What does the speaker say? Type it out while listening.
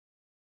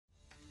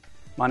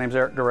My name is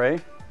Eric Garay.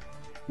 In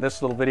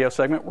this little video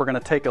segment, we're going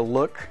to take a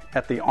look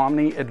at the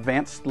Omni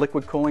Advanced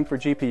Liquid Cooling for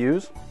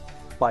GPUs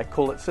by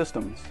CoolIT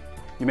Systems.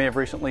 You may have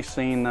recently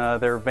seen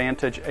their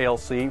Vantage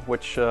ALC,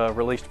 which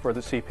released for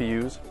the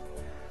CPUs.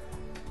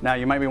 Now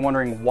you might be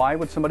wondering, why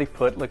would somebody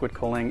put liquid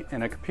cooling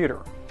in a computer?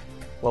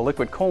 Well,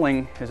 liquid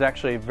cooling is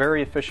actually a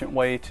very efficient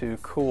way to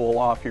cool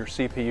off your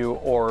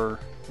CPU or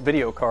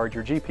video card,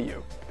 your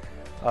GPU.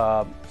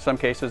 Some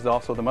cases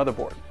also the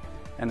motherboard.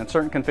 And in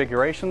certain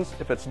configurations,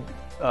 if it's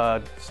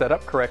set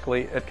up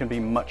correctly, it can be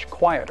much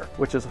quieter,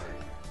 which is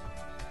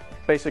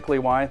basically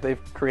why they've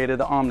created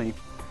the Omni.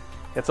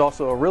 It's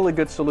also a really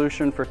good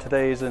solution for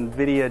today's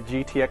NVIDIA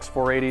GTX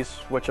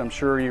 480s, which I'm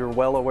sure you're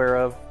well aware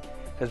of,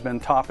 has been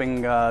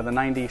topping the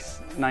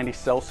 90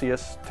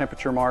 Celsius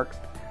temperature mark,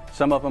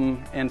 some of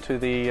them into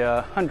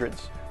the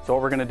hundreds. So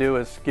what we're going to do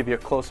is give you a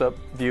close-up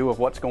view of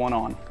what's going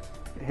on.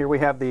 Here we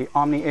have the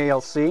Omni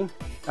ALC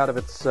out of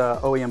its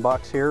OEM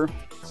box here.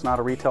 It's not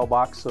a retail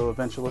box, so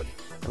eventually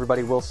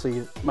everybody will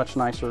see much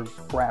nicer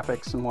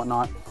graphics and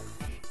whatnot.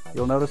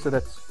 You'll notice that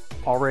it's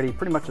already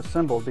pretty much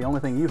assembled. The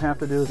only thing you have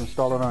to do is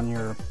install it on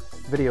your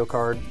video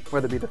card,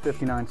 whether it be the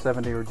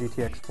 5970 or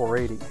GTX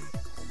 480.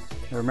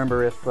 Now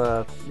remember, if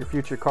your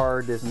future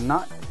card is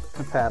not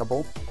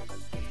compatible,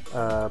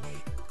 all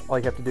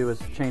you have to do is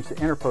change the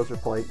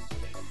interposer plate.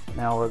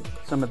 Now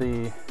some of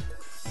the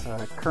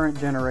current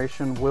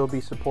generation will be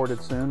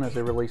supported soon as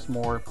they release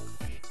more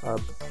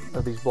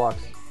of these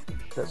blocks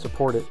that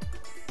support it.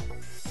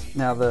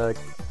 Now the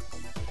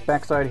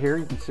backside here,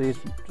 you can see is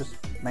just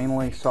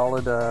mainly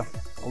solid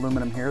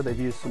aluminum here. They've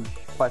used some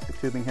plastic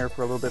tubing here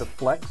for a little bit of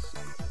flex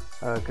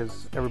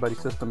because everybody's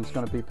system is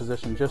going to be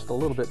positioned just a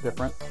little bit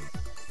different.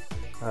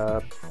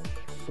 The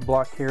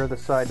block here, the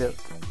side that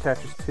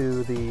attaches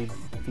to the,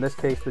 in this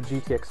case, the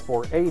GTX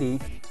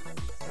 480,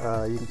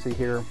 you can see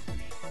here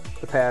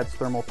the pads,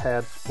 thermal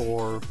pads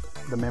for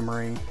the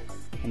memory,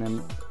 and then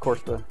of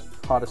course the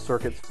hottest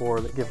circuits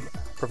that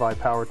provide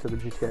power to the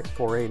GTX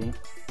 480.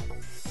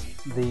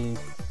 The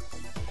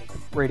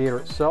radiator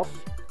itself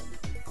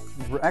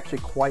is actually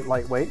quite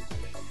lightweight.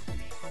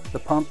 The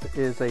pump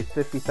is a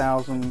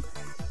 50,000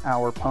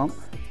 hour pump.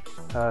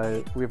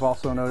 We've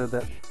also noted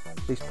that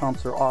these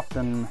pumps are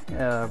often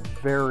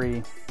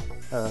very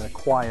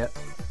quiet.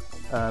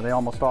 They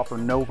almost offer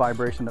no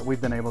vibration that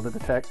we've been able to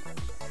detect.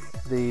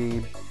 The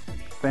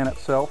fan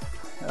itself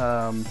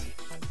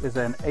is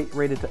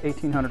rated to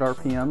 1800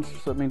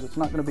 RPMs, so it means it's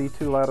not going to be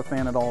too loud a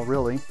fan at all,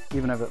 really,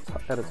 even if it's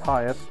at its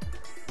highest.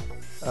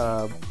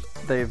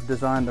 They've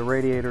designed the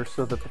radiator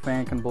so that the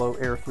fan can blow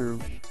air through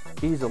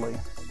easily.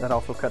 That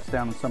also cuts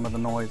down on some of the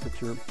noise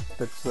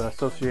that's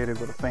associated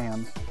with the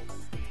fans.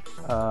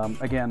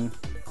 Again,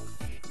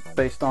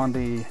 based on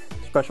the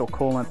special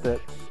coolant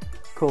that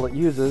CoolIT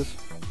uses,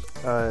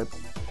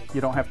 you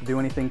don't have to do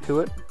anything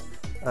to it.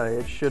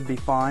 It should be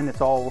fine.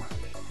 It's all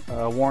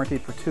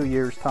warranted for 2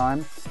 years'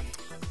 time.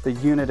 The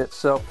unit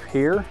itself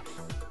here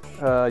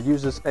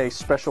uses a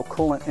special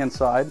coolant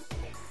inside.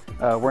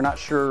 We're not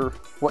sure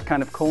what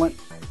kind of coolant.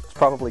 It's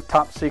probably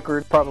top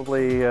secret,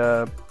 probably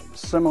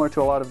similar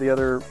to a lot of the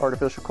other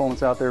artificial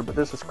coolants out there, but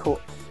this is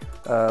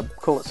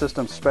CoolIT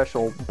Systems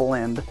Special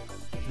Blend.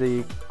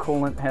 The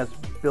coolant has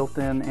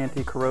built-in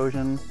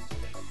anti-corrosion,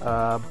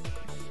 other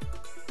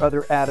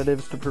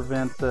additives to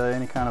prevent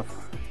any kind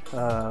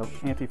of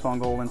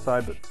antifungal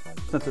inside, but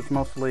since it's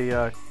mostly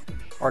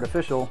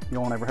artificial, you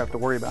won't ever have to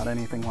worry about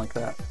anything like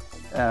that.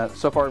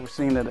 So far we've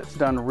seen that it's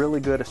done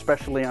really good,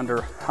 especially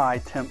under high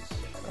temps,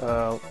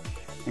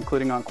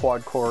 including on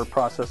quad-core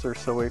processors,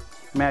 so we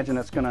imagine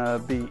it's going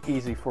to be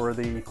easy for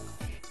the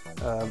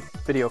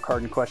video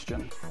card in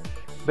question.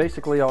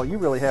 Basically all you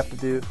really have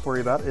to worry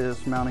about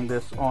is mounting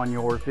this on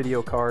your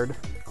video card.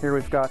 Here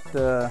we've got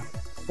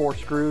 4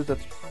 screws.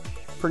 That's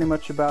pretty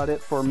much about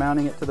it for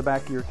mounting it to the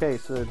back of your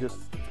case.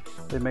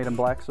 They made them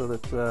black so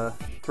that it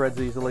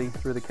threads easily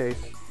through the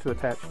case to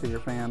attach to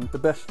your fan. The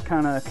best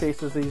kind of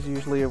cases these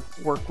usually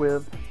work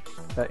with,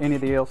 any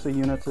of the ALC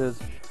units, is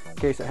a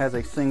case that has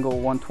a single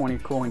 120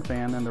 cooling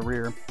fan in the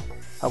rear.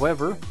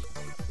 However,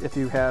 if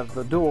you have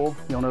the dual,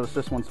 you'll notice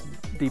this one's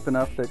deep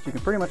enough that you can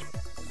pretty much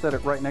set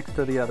it right next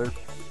to the other.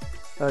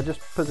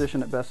 Just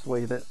position it best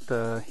way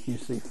that you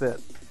see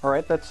fit.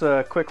 Alright, that's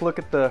a quick look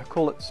at the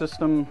CoolIT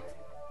System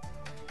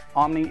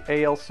Omni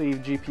ALC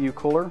GPU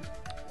cooler.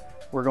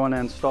 We're going to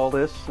install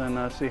this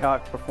and see how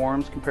it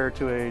performs compared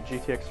to a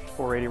GTX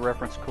 480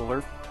 reference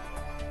cooler.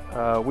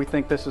 We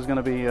think this is going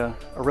to be a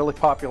really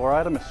popular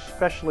item,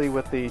 especially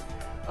with the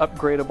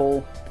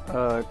upgradable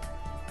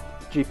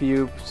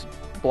GPU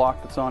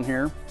block that's on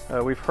here.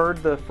 We've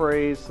heard the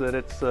phrase that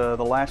it's the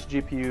last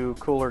GPU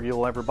cooler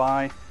you'll ever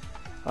buy.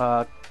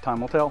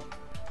 Time will tell.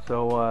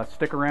 So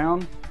stick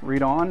around,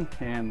 read on,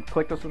 and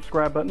click the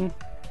subscribe button.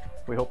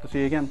 We hope to see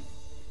you again.